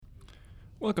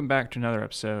Welcome back to another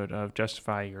episode of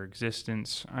Justify Your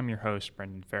Existence. I'm your host,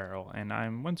 Brendan Farrell, and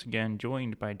I'm once again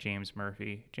joined by James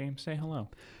Murphy. James, say hello.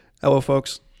 Hello,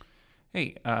 folks.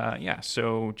 Hey,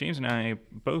 so James and I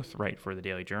both write for the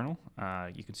Daily Journal.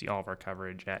 You can see all of our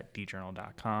coverage at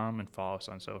djournal.com and follow us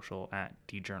on social at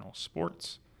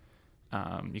djournalsports.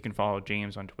 You can follow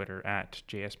James on Twitter at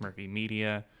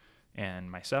jsmurphymedia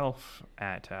and myself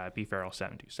at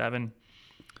bfarrell727.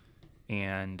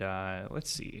 And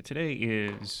let's see, today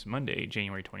is Monday,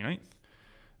 January 29th.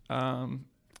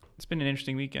 It's been an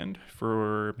interesting weekend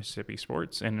for Mississippi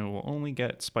sports, and it will only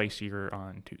get spicier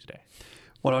on Tuesday.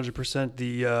 100%.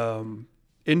 The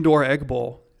indoor Egg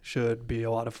Bowl should be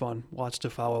a lot of fun. Lots to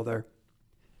follow there.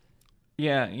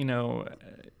 Yeah,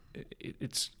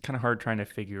 it's kind of hard trying to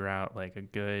figure out like a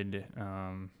good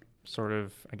sort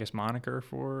of, I guess, moniker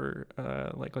for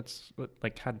how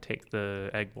to take the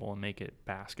Egg Bowl and make it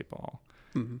basketball.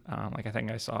 Mm-hmm. I think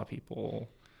I saw people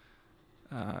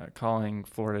calling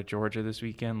Florida Georgia this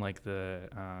weekend like the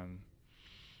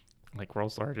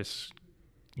world's largest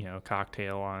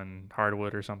cocktail on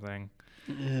hardwood or something.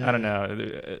 Yeah. I don't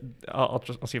know. I'll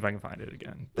see if I can find it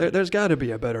again. There's got to be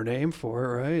a better name for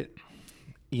it, right?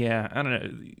 Yeah, I don't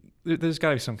know. There's got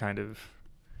to be some kind of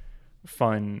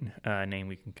fun name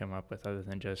we can come up with other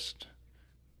than just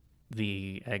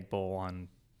the Egg Bowl on,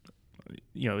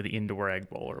 the indoor Egg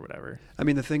Bowl or whatever. I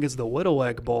mean, the thing is, the Little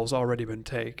Egg Bowl's already been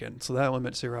taken, so that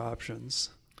limits your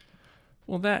options.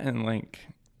 Well, that and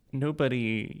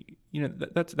nobody,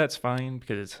 that's fine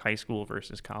because it's high school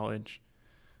versus college.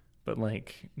 But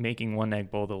making one Egg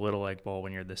Bowl the Little Egg Bowl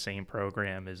when you're the same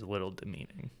program is a little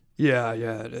demeaning. Yeah,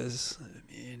 it is.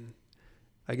 I mean,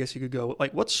 I guess you could go,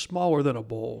 what's smaller than a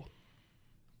bowl?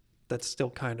 That's still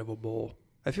kind of a bowl.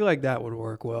 I feel like that would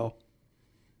work well.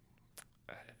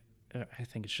 I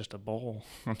think it's just a bowl.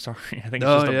 I'm sorry. I think it's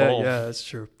just a bowl. Yeah, that's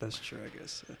true, I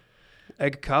guess.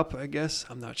 Egg cup, I guess.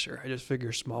 I'm not sure. I just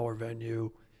figure smaller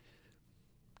venue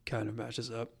kind of matches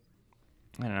up.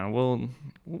 I don't know.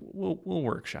 We'll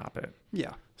workshop it.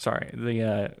 Yeah. Sorry.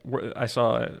 I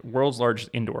saw world's largest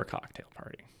indoor cocktail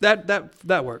party.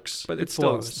 That works. But it's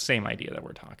still the same idea that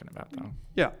we're talking about, though.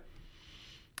 Yeah.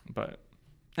 But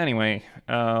anyway,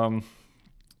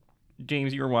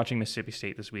 James, you were watching Mississippi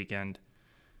State this weekend.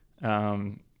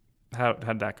 How'd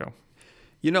that go?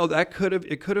 It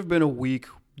could have been a week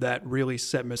that really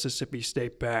set Mississippi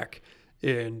State back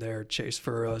in their chase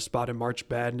for a spot in March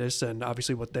Madness, and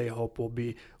obviously what they hope will be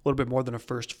a little bit more than a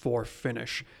first four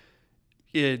finish.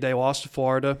 They lost to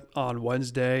Florida on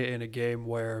Wednesday in a game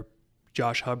where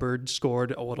Josh Hubbard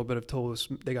scored a little bit of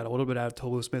they got a little bit out of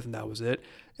Tolu Smith, and that was it.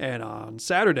 And on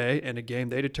Saturday, in a game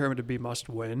they determined to be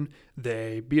must-win,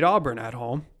 they beat Auburn at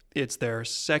home. It's their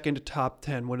second top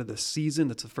 10 win of the season.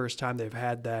 That's the first time they've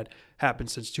had that happen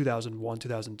since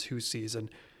 2001-2002 season.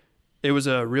 It was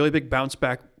a really big bounce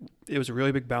back. It was a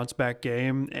really big bounce back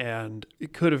game, and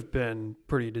it could have been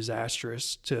pretty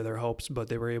disastrous to their hopes, but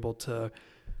they were able to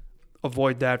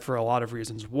avoid that for a lot of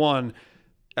reasons. One,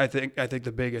 I think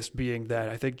the biggest being that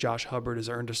I think Josh Hubbard has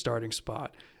earned a starting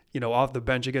spot. Off the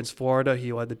bench against Florida,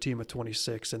 he led the team with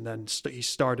 26, and then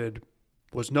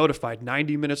was notified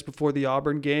 90 minutes before the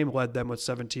Auburn game, led them with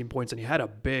 17 points, and he had a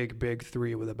big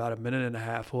three with about a minute and a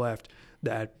half left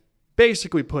that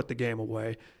basically put the game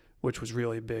away, which was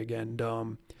really big. And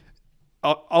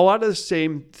a lot of the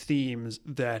same themes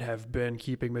that have been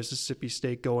keeping Mississippi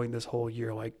State going this whole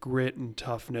year, like grit and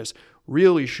toughness,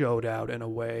 really showed out in a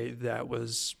way that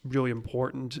was really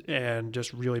important and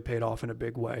just really paid off in a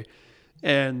big way.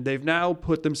 And they've now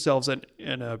put themselves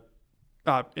in a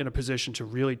position to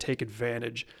really take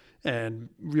advantage and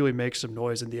really make some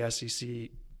noise in the SEC,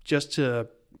 just to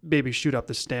maybe shoot up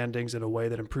the standings in a way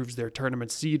that improves their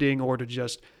tournament seeding, or to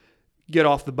just get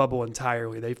off the bubble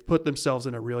entirely. They've put themselves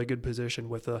in a really good position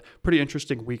with a pretty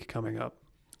interesting week coming up.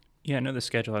 Yeah, I know the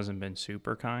schedule hasn't been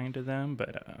super kind to them,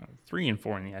 but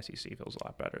 3-4 in the SEC feels a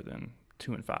lot better than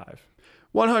 2-5.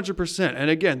 100%. And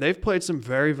again, they've played some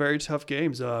very, very tough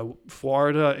games.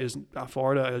 Florida is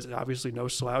obviously no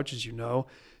slouch, as you know.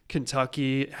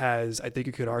 Kentucky has, I think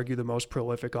you could argue, the most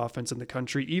prolific offense in the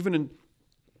country.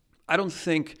 I don't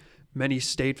think many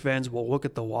State fans will look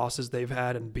at the losses they've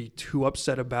had and be too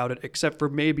upset about it, except for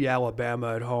maybe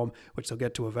Alabama at home, which they'll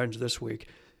get to avenge this week.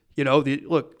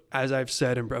 Look, as I've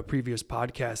said in a previous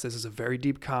podcast, this is a very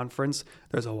deep conference.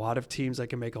 There's a lot of teams that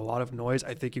can make a lot of noise.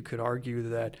 I think you could argue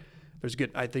that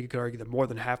more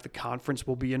than half the conference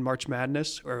will be in March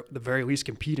Madness, or at the very least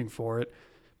competing for it.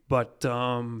 But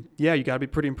you got to be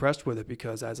pretty impressed with it,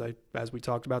 because as we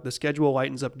talked about, the schedule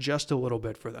lightens up just a little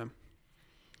bit for them.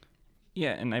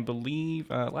 Yeah, and I believe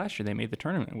last year they made the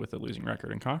tournament with a losing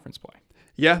record in conference play.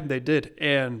 Yeah, they did.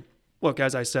 And look,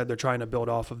 as I said, they're trying to build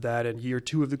off of that in year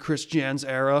 2 of the Chris Jans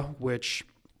era, which,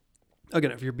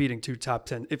 again, if you're beating 2 top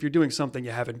 10, if you're doing something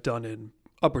you haven't done in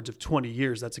upwards of 20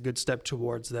 years, that's a good step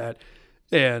towards that.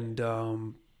 And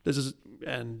this is,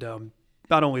 and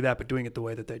not only that, but doing it the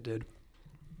way that they did.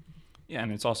 Yeah,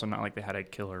 and it's also not like they had a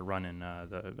killer run in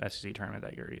the SEC tournament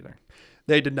that year either.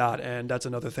 They did not, and that's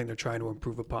another thing they're trying to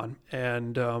improve upon.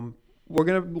 And we're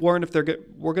gonna learn if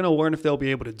they'll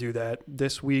be able to do that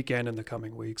this week and in the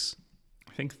coming weeks.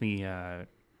 I think the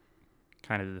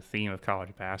kind of the theme of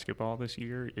college basketball this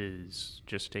year is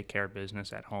just take care of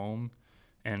business at home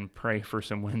and pray for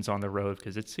some wins on the road,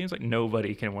 because it seems like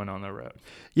nobody can win on the road.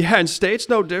 Yeah, and State's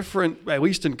no different, at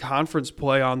least in conference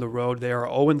play on the road. They are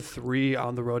 0-3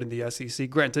 on the road in the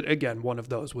SEC. Granted, again, one of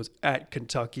those was at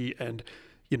Kentucky, and,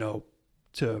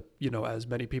 as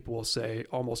many people will say,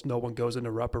 almost no one goes into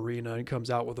Rupp Arena and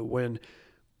comes out with a win.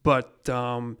 But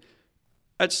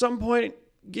at some point,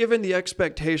 given the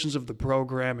expectations of the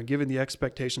program and given the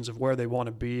expectations of where they want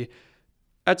to be,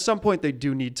 at some point they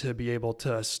do need to be able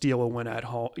to steal a win at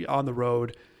home on the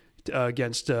road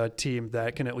against a team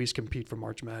that can at least compete for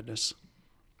March Madness.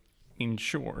 I mean,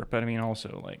 sure, but I mean,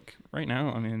 also, like, right now,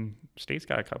 I mean, State's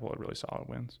got a couple of really solid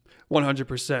wins.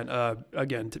 100%.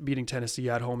 Again, beating Tennessee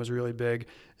at home is really big,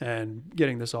 and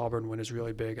getting this Auburn win is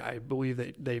really big. I believe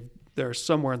that they're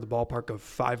somewhere in the ballpark of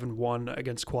 5-1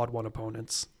 against Quad 1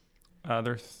 opponents.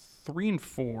 They're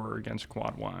 3-4 against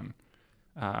Quad 1.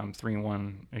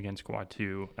 3-1 against Quad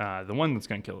 2. The one that's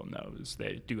going to kill them, though, is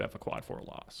they do have a Quad 4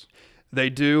 loss. They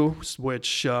do,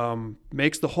 which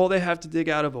makes the hole they have to dig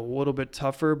out of a little bit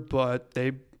tougher, but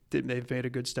they've made a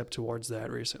good step towards that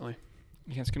recently.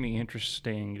 Yeah, it's going to be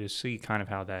interesting to see kind of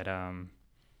how that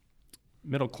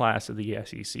middle class of the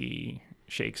SEC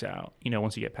shakes out.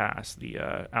 Once you get past the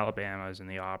Alabamas and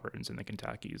the Auburns and the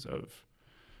Kentuckys of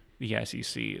the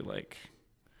SEC, like,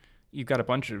 you've got a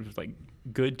bunch of like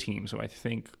good teams who I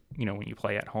think, when you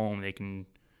play at home, they can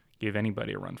give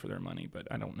anybody a run for their money, but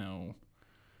I don't know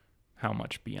how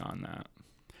much beyond that.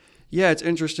 Yeah, it's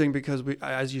interesting because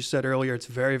as you said earlier, it's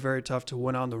very, very tough to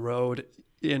win on the road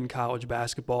in college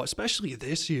basketball, especially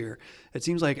this year. It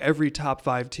seems like every top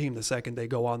 5 team, the second they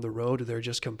go on the road, they're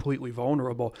just completely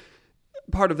vulnerable.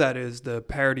 Part of that is the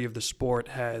parity of the sport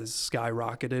has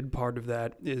skyrocketed. Part of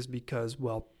that is because,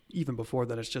 well, even before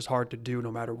that, it's just hard to do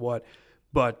no matter what.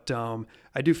 But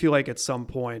I do feel like at some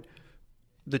point,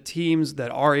 the teams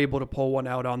that are able to pull one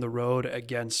out on the road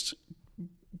against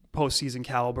postseason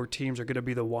caliber teams are going to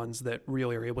be the ones that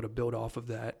really are able to build off of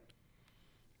that.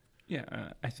 Yeah,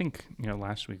 I think,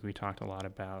 last week we talked a lot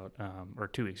about, or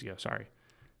 2 weeks ago, sorry.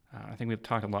 I think we've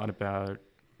talked a lot about,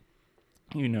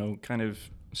 kind of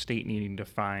State needing to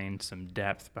find some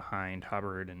depth behind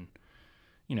Hubbard and,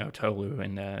 Tolu,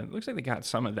 and it looks like they got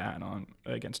some of that on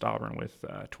against Auburn with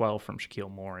 12 from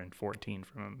Shaquille Moore and 14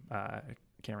 from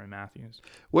Cameron Matthews,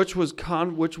 which was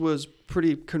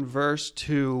pretty converse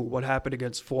to what happened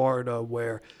against Florida,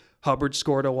 where Hubbard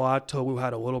scored a lot, Tolu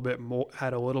had a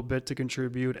little bit to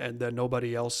contribute, and then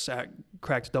nobody else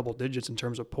cracked double digits in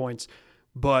terms of points.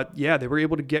 But yeah, they were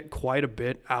able to get quite a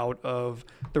bit out of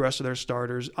the rest of their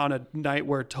starters on a night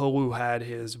where Tolu had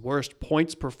his worst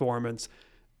points performance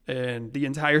in the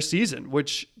entire season,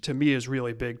 which to me is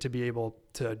really big to be able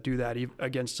to do that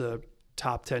against a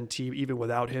top 10 team, even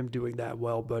without him doing that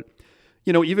well. But,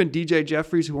 even DJ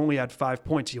Jeffries, who only had 5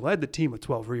 points, he led the team with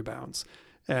 12 rebounds.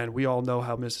 And we all know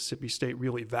how Mississippi State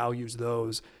really values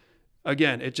those.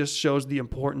 Again, it just shows the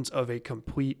importance of a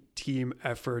complete team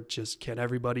effort. Just, can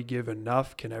everybody give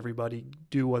enough? Can everybody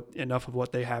do enough of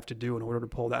what they have to do in order to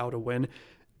pull out a win?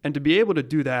 And to be able to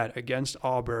do that against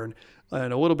Auburn,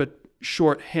 and a little bit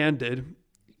short-handed,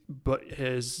 but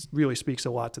really speaks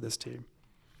a lot to this team.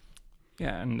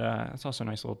 Yeah, and it's also a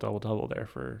nice little double-double there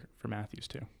for Matthews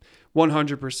too.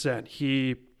 100%.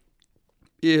 He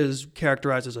is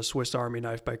characterized as a Swiss Army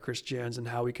knife by Chris Jans and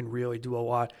how he can really do a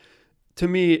lot. To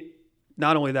me,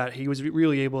 not only that, he was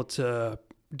really able to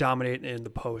dominate in the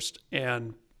post,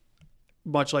 and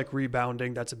much like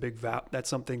rebounding, that's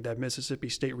something that Mississippi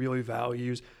State really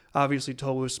values. Obviously,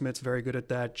 Tolu Smith's very good at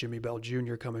that. Jimmy Bell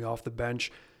Jr. coming off the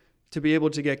bench. To be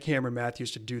able to get Cameron Matthews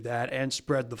to do that and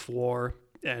spread the floor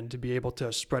and to be able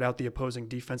to spread out the opposing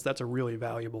defense, that's a really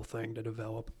valuable thing to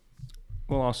develop.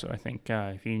 Well, also, I think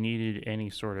if you needed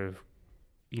any sort of,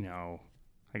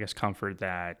 comfort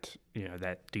that,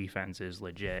 that defense is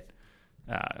legit,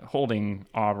 holding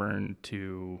Auburn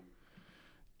to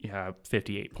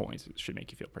 58 points should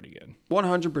make you feel pretty good.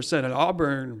 100%. And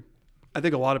Auburn, I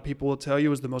think a lot of people will tell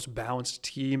you is the most balanced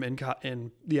team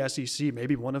in the SEC,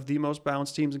 maybe one of the most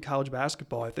balanced teams in college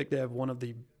basketball. I think they have one of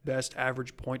the best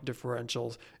average point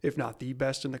differentials, if not the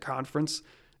best in the conference.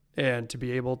 And to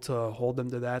be able to hold them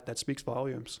to that speaks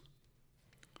volumes.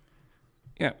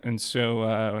 Yeah, and so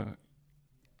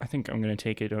I think I'm going to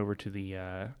take it over to the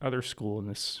other school in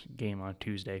this game on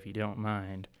Tuesday, if you don't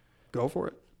mind. Go for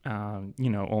it.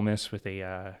 Ole Miss with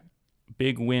a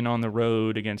big win on the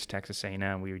road against Texas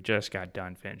A&M. We just got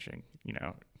done finishing,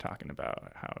 talking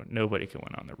about how nobody can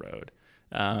win on the road,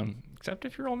 except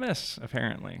if you're Ole Miss,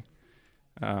 apparently.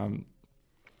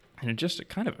 And it just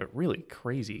kind of a really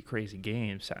crazy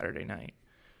game Saturday night.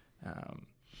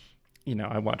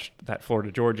 I watched that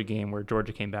Florida-Georgia game where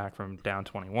Georgia came back from down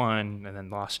 21 and then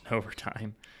lost in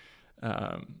overtime.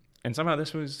 And somehow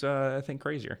this was, I think,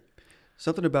 crazier.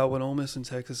 Something about when Ole Miss and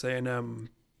Texas A&M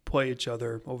play each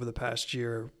other over the past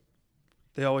year,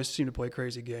 they always seem to play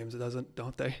crazy games.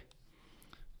 Don't they?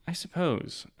 I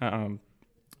suppose. The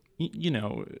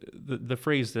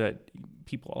phrase that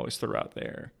people always throw out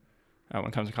there when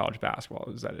it comes to college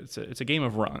basketball is that it's a game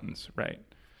of runs, right?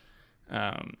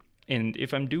 And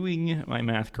if I'm doing my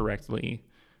math correctly,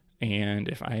 and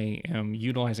if I am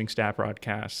utilizing Stat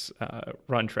Broadcast's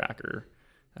run tracker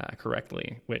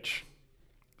correctly, which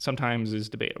sometimes is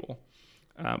debatable,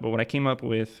 but what I came up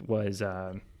with was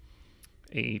a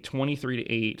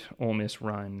 23-8 Ole Miss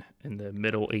run in the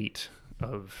middle 8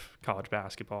 of college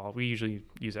basketball. We usually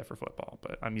use that for football,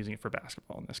 but I'm using it for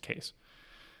basketball in this case.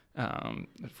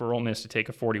 For Ole Miss to take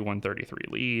a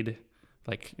 41-33 lead,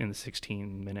 like in the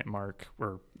 16-minute mark,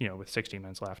 or with 16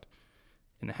 minutes left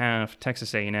in the half.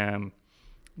 Texas A&M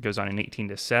goes on an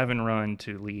 18-7 run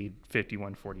to lead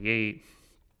 51-48.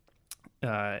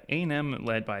 A&M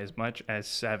led by as much as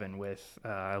 7 with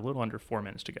a little under 4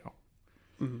 minutes to go.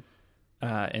 Mm-hmm.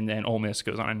 And then Ole Miss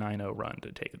goes on a 9-0 run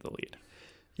to take the lead.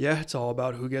 Yeah, it's all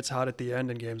about who gets hot at the end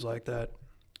in games like that.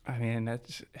 I mean,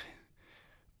 that's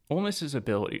Ole Miss's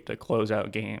ability to close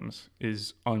out games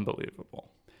is unbelievable.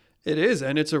 It is,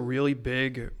 and it's a really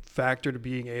big factor to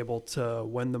being able to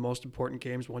win the most important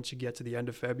games once you get to the end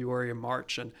of February and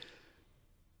March. And,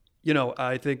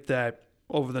 I think that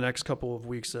over the next couple of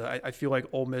weeks, I feel like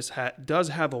Ole Miss does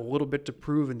have a little bit to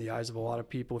prove in the eyes of a lot of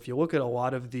people. If you look at a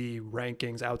lot of the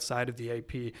rankings outside of the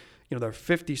AP, they're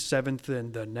 57th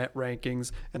in the net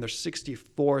rankings, and they're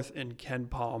 64th in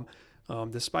KenPom.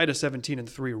 Despite a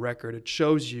 17-3 record, it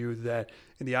shows you that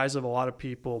in the eyes of a lot of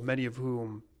people, many of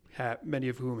whom have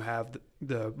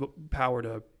the power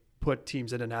to put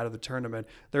teams in and out of the tournament,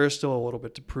 there is still a little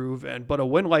bit to prove. But a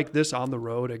win like this on the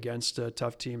road against a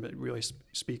tough team, it really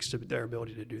speaks to their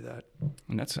ability to do that.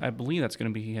 And I believe that's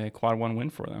going to be a quad 1 win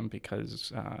for them,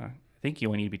 because I think you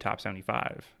only need to be top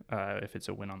 75 if it's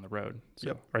a win on the road. So,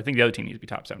 yep. Or I think the other team needs to be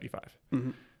top 75.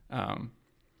 Mm-hmm.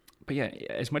 But yeah,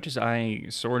 as much as I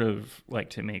sort of like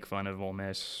to make fun of Ole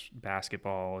Miss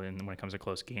basketball and when it comes to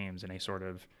close games and a sort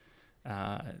of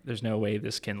there's no way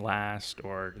this can last,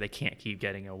 or they can't keep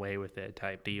getting away with it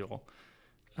type deal.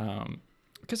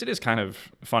 Because it is kind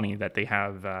of funny that they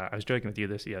have, I was joking with you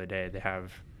this the other day, they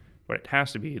have what it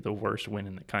has to be the worst win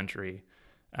in the country,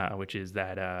 which is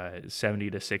that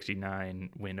 70-69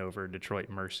 win over Detroit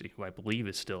Mercy, who I believe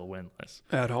is still winless.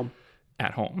 At home.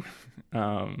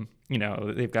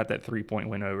 They've got that 3-point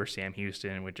win over Sam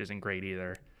Houston, which isn't great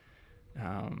either.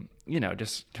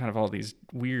 Just kind of all these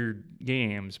weird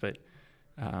games, but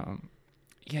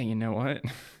you know what?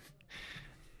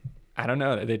 I don't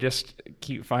know. They just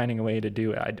keep finding a way to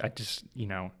do it. I just,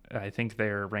 I think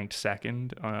they're ranked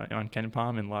second on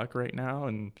KenPom in luck right now.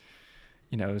 And,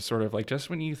 sort of like just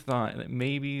when you thought that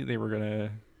maybe they were going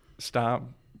to stop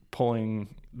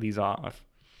pulling these off.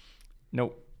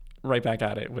 Nope. Right back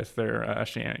at it with their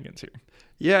shenanigans here.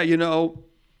 Yeah,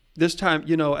 this time,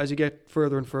 as you get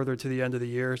further and further to the end of the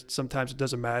year, sometimes it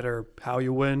doesn't matter how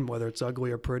you win, whether it's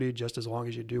ugly or pretty, just as long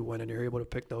as you do win and you're able to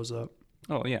pick those up.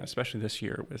 Oh, yeah, especially this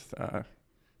year with,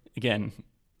 again,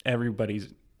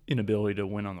 everybody's inability to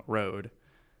win on the road.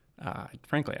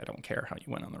 Frankly, I don't care how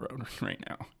you win on the road right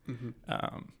now.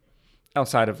 Mm-hmm.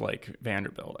 Outside of, like,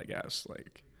 Vanderbilt, I guess.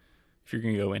 Like, if you're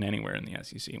going to go in anywhere in the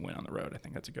SEC and win on the road, I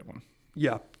think that's a good one.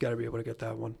 Yeah, got to be able to get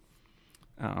that one.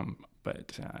 And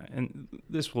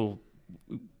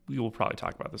we will probably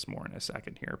talk about this more in a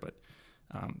second here, but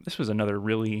this was another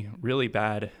really, really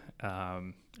bad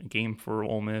game for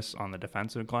Ole Miss on the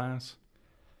defensive glass.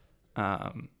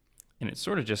 And it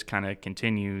sort of just kind of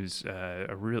continues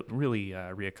a really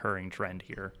reoccurring trend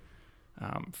here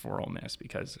for Ole Miss,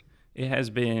 because it has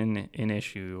been an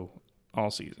issue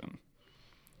all season.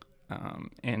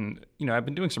 And I've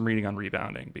been doing some reading on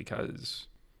rebounding, because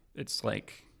it's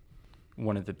like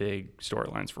one of the big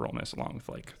storylines for Ole Miss, along with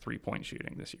like 3-point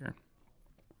shooting this year.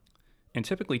 And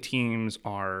typically teams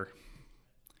are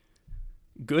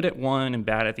good at one and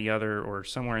bad at the other, or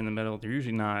somewhere in the middle. They're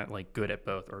usually not like good at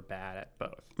both or bad at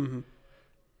both. Mm-hmm.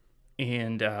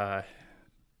 And,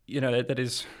 that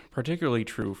is particularly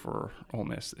true for Ole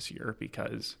Miss this year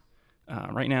because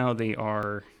right now they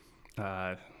are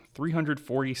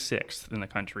 346th in the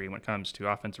country when it comes to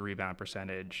offensive rebound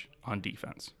percentage on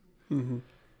defense. Mm-hmm.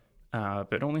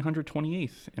 But only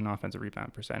 128th in offensive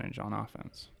rebound percentage on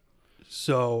offense.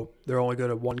 So they're only good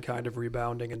at one kind of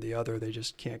rebounding, and the other they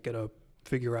just can't get a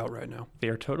figure out right now. They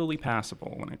are totally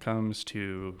passable when it comes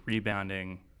to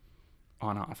rebounding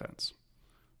on offense,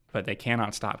 but they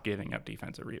cannot stop giving up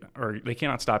defensive rebound, or they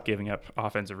cannot stop giving up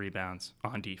offensive rebounds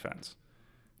on defense,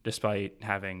 despite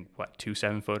having 2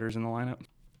 7-footers in the lineup.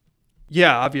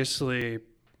 Yeah, obviously,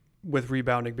 with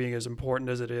rebounding being as important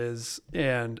as it is,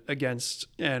 and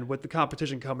with the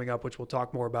competition coming up, which we'll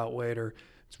talk more about later,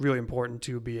 it's really important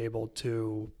to be able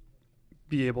to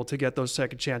get those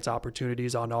second chance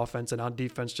opportunities on offense, and on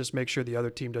defense, just make sure the other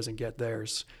team doesn't get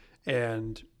theirs.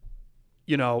 And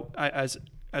as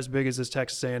big as this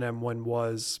Texas A&M win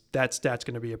was, that stat's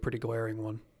going to be a pretty glaring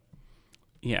one.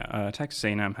 Yeah, Texas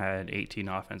A&M had 18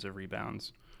 offensive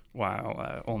rebounds,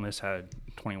 while Ole Miss had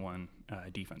 21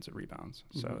 defensive rebounds.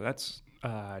 So that's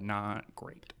not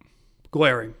great.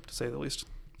 Glaring, to say the least.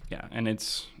 Yeah, and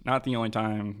it's not the only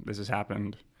time this has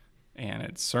happened, and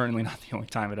it's certainly not the only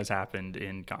time it has happened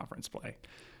in conference play.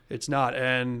 It's not,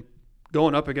 and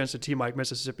going up against a team like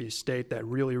Mississippi State that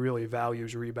really, really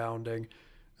values rebounding,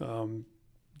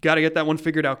 got to get that one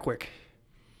figured out quick.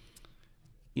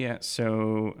 Yeah,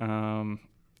 so, I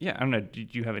don't know.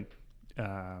 Did you have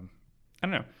I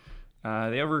don't know.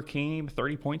 They overcame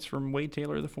 30 points from Wade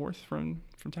Taylor IV from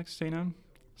Texas A&M.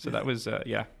 So that was,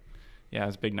 it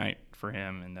was a big night for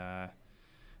him. And,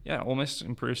 Ole Miss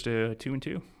improves to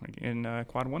 2-2 in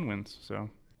quad one wins. So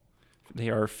they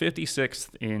are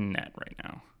 56th in net right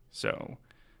now. So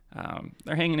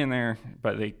they're hanging in there,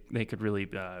 but they could really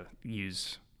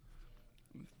use,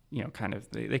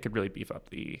 they could really beef up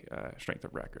the strength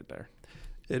of record there.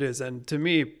 It is. And to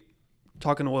me,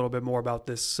 talking a little bit more about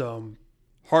this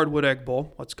Hardwood Egg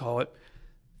Bowl, let's call it,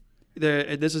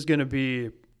 this is going to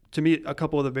be, to me, a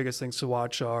couple of the biggest things to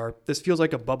watch are, this feels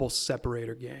like a bubble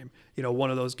separator game. One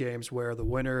of those games where the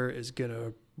winner is going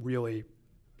to really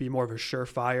be more of a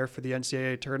surefire for the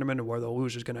NCAA tournament, and where the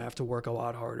loser is going to have to work a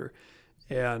lot harder.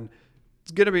 And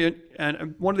it's going to be,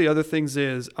 and one of the other things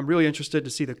is, I'm really interested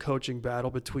to see the coaching battle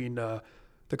between the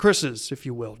Chris's, if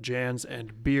you will, Jans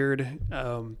and Beard.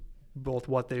 Both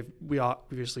we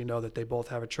obviously know that they both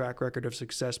have a track record of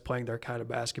success playing their kind of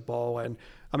basketball, and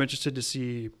I'm interested to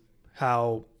see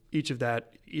how each of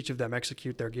them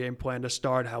execute their game plan to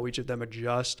start, how each of them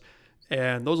adjust,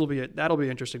 and that'll be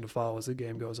interesting to follow as the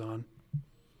game goes on.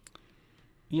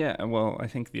 Yeah, well, I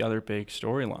think the other big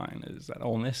storyline is that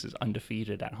Ole Miss is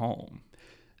undefeated at home.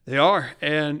 They are,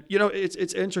 and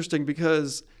it's interesting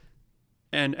because,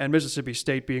 and Mississippi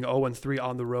State being 0-3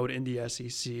 on the road in the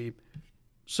SEC.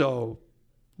 So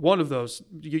one of those,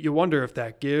 you wonder if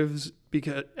that gives,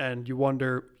 you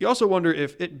also wonder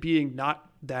if it being not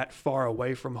that far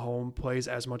away from home plays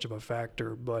as much of a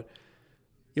factor. But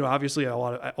obviously a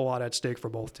lot at stake for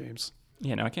both teams.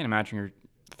 Yeah, no, I can't imagine you're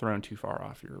thrown too far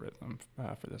off your rhythm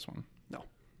for this one. No.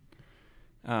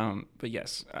 But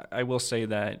yes, I will say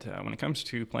that when it comes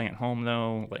to playing at home,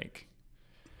 though,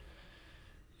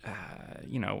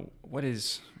 what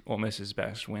is Ole Miss's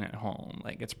best win at home?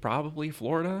 It's probably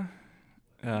Florida.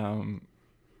 And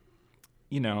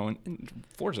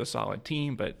Florida's a solid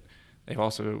team, but they've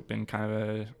also been kind of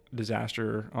a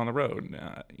disaster on the road.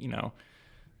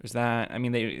 There's that. I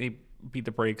mean, they beat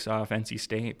the brakes off NC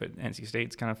State, but NC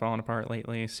State's kind of fallen apart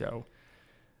lately. So,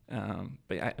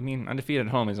 undefeated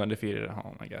at home is undefeated at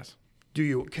home, I guess.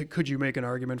 Could you make an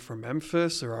argument for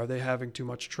Memphis, or are they having too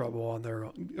much trouble on their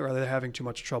own? Or are they having too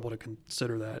much trouble to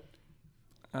consider that?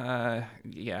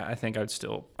 Yeah, I think I'd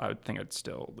still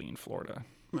lean Florida.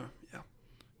 Oh, yeah.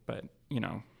 But,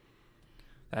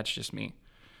 that's just me.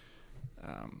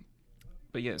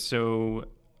 But yeah, so,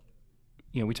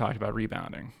 we talked about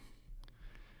rebounding.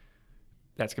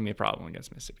 That's going to be a problem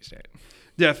against Mississippi State.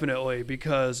 Definitely,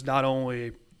 because not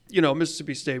only,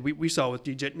 Mississippi State, we saw with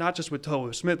DJ, not just with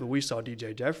Tolu Smith, but we saw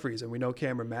DJ Jeffries, and we know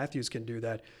Cameron Matthews can do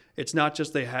that. It's not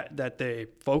just that they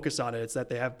focus on it, it's that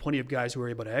they have plenty of guys who are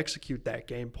able to execute that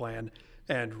game plan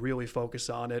and really focus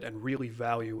on it and really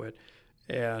value it.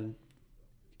 And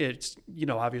it's,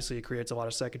 obviously it creates a lot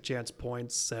of second chance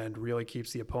points and really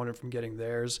keeps the opponent from getting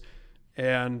theirs.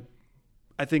 And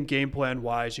I think game plan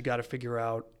wise, you got to figure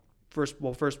out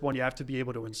first one, you have to be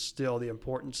able to instill the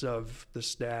importance of the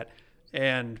stat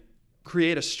and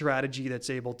create a strategy that's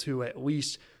able to at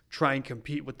least try and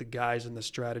compete with the guys in the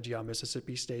strategy on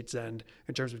Mississippi State's end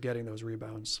in terms of getting those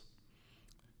rebounds.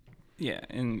 Yeah,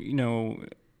 and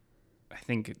I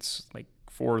think it's like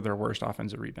 4 of their worst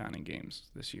offensive rebounding games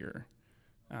this year.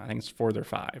 I think it's 4 of their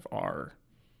 5 are.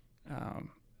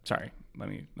 Sorry, let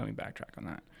me backtrack on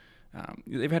that.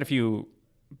 They've had a few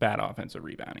bad offensive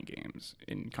rebounding games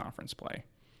in conference play.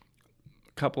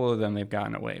 A couple of them they've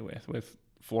gotten away with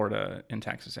Florida and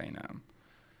Texas A&M.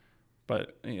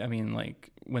 But I mean, like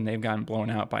when they've gotten blown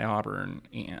out by Auburn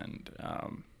and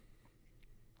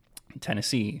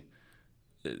Tennessee,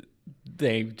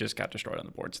 they just got destroyed on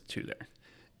the boards too there.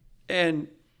 And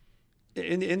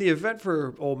in the event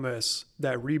for Ole Miss,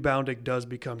 that rebounding does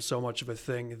become so much of a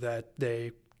thing that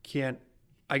they can't,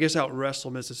 I guess,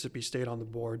 out-wrestle Mississippi State on the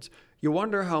boards. You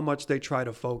wonder how much they try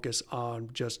to focus on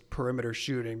just perimeter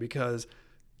shooting, because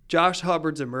Josh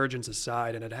Hubbard's emergence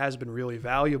aside, and it has been really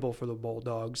valuable for the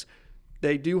Bulldogs,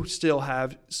 they do still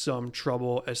have some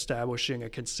trouble establishing a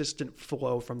consistent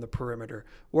flow from the perimeter.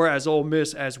 Whereas Ole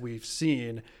Miss, as we've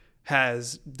seen,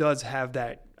 does have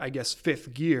that, I guess,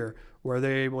 fifth gear where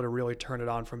they're able to really turn it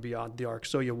on from beyond the arc.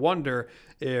 So you wonder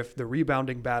if the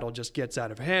rebounding battle just gets out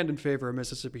of hand in favor of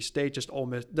Mississippi State.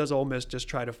 Does Ole Miss just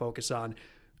try to focus on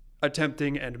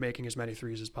attempting and making as many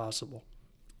threes as possible?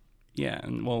 Yeah,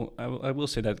 and well, I will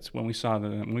say that when we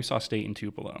saw State in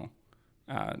Tupelo,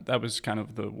 that was kind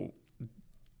of the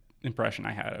impression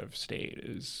I had of State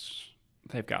is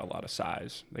they've got a lot of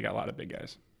size. They got a lot of big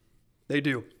guys. They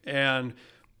do. And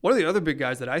one of the other big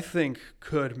guys that I think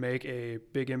could make a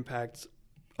big impact,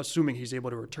 assuming he's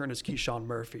able to return, is Keyshawn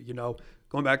Murphy.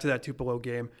 Going back to that Tupelo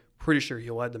game, pretty sure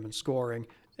he led them in scoring.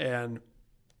 And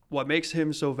what makes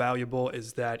him so valuable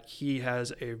is that he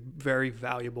has a very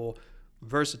valuable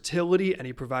versatility and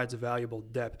he provides a valuable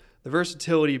depth. The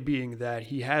versatility being that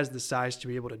he has the size to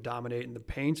be able to dominate in the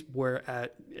paint,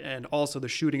 and also the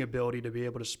shooting ability to be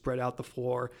able to spread out the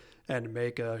floor and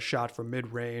make a shot from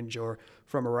mid-range or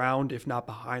from around, if not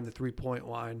behind the three-point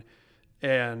line.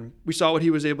 And we saw what he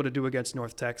was able to do against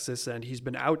North Texas, and he's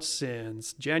been out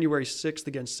since January 6th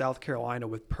against South Carolina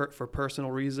for personal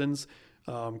reasons.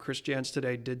 Chris Jans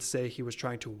today did say he was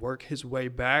trying to work his way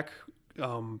back.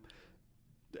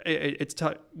 It's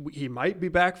tough. He might be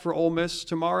back for Ole Miss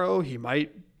tomorrow. He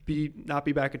might not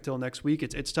be back until next week.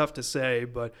 It's tough to say,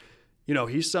 but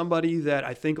he's somebody that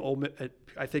I think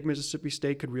Mississippi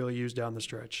State could really use down the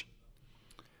stretch.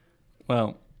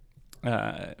 Well,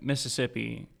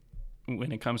 Mississippi,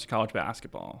 when it comes to college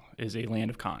basketball, is a land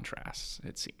of contrasts.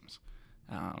 It seems.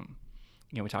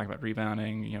 We talk about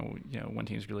rebounding. One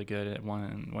team's really good at one,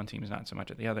 and one team is not so much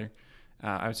at the other.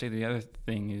 I would say the other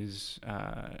thing is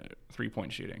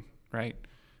three-point shooting, right?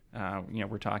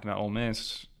 We're talking about Ole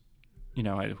Miss,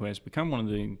 who has become one of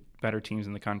the better teams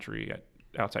in the country at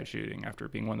outside shooting after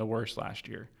being one of the worst last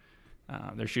year.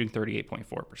 They're shooting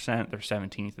 38.4%. They're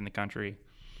 17th in the country.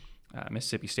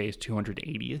 Mississippi State is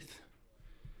 280th,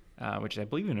 which I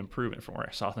believe is an improvement from where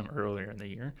I saw them earlier in the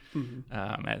year,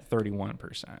 at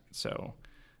 31%. So,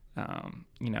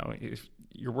 if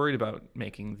you're worried about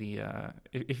making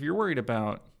if you're worried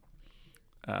about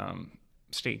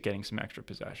State getting some extra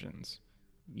possessions,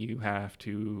 you have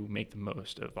to make the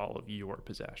most of all of your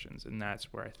possessions, and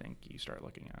that's where I think you start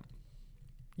looking at.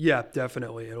 Yeah,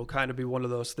 definitely. It'll kind of be one of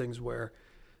those things where,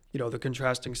 the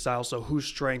contrasting style, so whose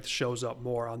strength shows up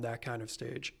more on that kind of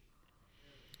stage.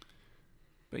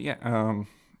 But yeah,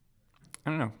 I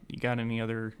don't know. You got any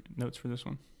other notes for this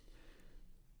one?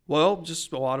 Well,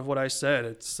 just a lot of what I said.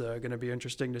 It's going to be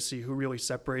interesting to see who really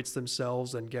separates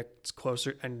themselves and gets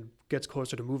closer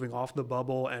to moving off the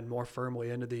bubble and more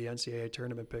firmly into the NCAA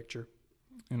tournament picture.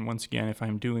 And once again, if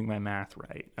I'm doing my math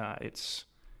right, it's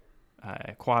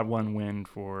a quad one win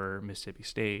for Mississippi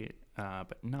State,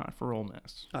 but not for Ole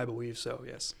Miss. I believe so,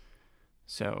 yes.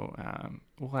 So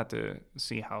we'll have to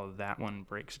see how that one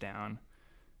breaks down.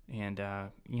 And,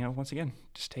 once again,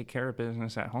 just take care of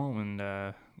business at home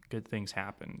and good things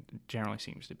happen. It generally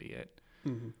seems to be it.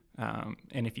 Mm-hmm.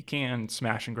 And if you can,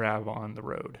 smash and grab on the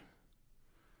road.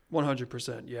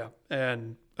 100%, yeah.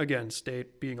 And, again,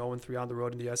 State being 0-3 on the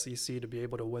road in the SEC, to be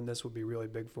able to win this would be really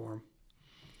big for them.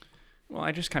 Well,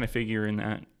 I just kind of figure in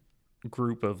that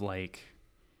group of,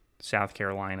 South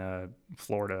Carolina,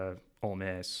 Florida, Ole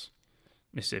Miss,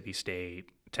 Mississippi State,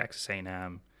 Texas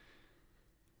A&M,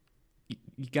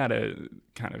 you got to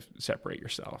kind of separate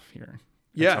yourself here.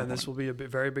 Yeah, and this will be a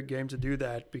very big game to do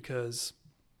that, because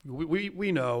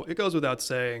we know it goes without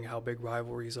saying how big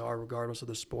rivalries are regardless of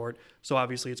the sport. So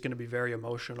obviously it's going to be very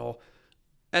emotional.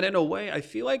 And in a way, I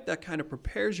feel like that kind of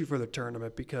prepares you for the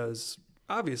tournament because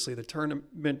obviously the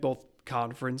tournament, both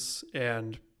conference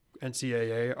and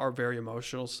NCAA, are very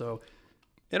emotional. So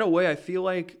in a way, I feel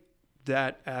like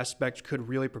that aspect could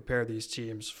really prepare these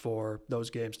teams for those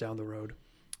games down the road.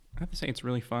 I have to say it's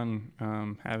really fun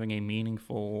having a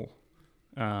meaningful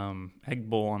Egg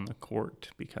Bowl on the court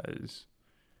because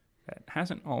that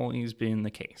hasn't always been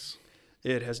the case.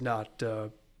 It has not.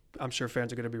 I'm sure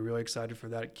fans are going to be really excited for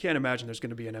that. Can't imagine there's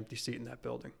going to be an empty seat in that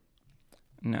building.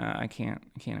 No, I can't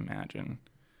imagine.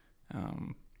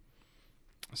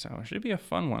 So it should be a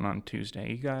fun one on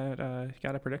Tuesday. You got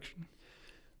a prediction?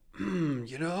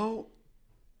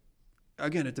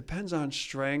 Again, it depends on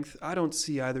strength. I don't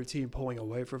see either team pulling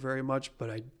away for very much, but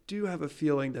I do have a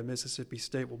feeling that Mississippi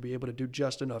State will be able to do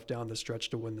just enough down the stretch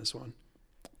to win this one.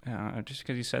 Just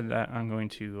because you said that, I'm going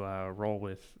to roll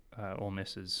with Ole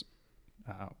Miss's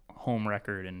home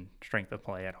record and strength of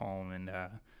play at home, and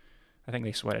I think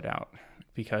they sweat it out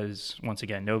because, once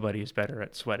again, nobody is better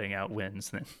at sweating out wins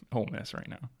than Ole Miss right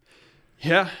now.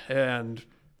 Yeah, and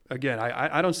again,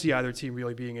 I don't see either team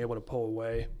really being able to pull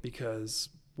away because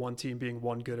one team being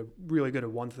really good at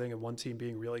one thing and one team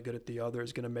being really good at the other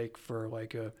is going to make for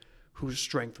like a whose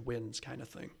strength wins kind of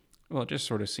thing. Well, it just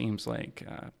sort of seems like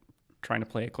trying to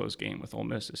play a close game with Ole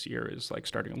Miss this year is like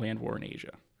starting a land war in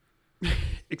Asia.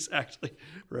 Exactly,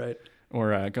 right.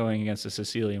 Or going against a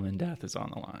Sicilian when death is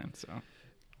on the line. So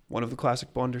one of the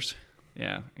classic blunders.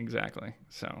 Yeah, exactly.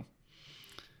 So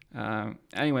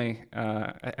anyway,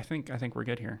 I think we're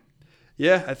good here.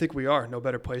 Yeah, I think we are. No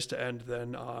better place to end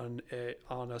than on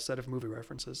a set of movie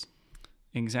references.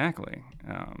 Exactly.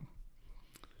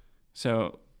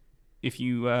 So if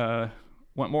you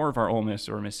want more of our Ole Miss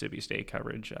or Mississippi State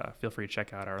coverage, feel free to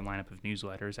check out our lineup of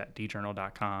newsletters at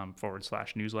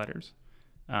djournal.com/newsletters.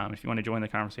 If you want to join the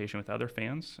conversation with other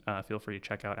fans, feel free to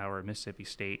check out our Mississippi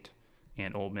State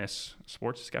and Ole Miss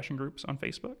sports discussion groups on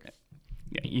Facebook.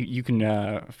 Yeah, you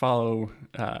can follow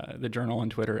the Journal on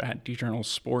Twitter at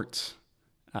djournalsports.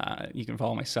 You can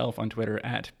follow myself on Twitter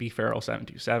at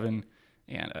bfarrell727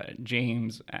 and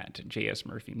James at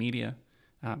JSMurphyMedia.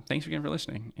 Thanks again for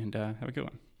listening, and have a good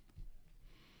one.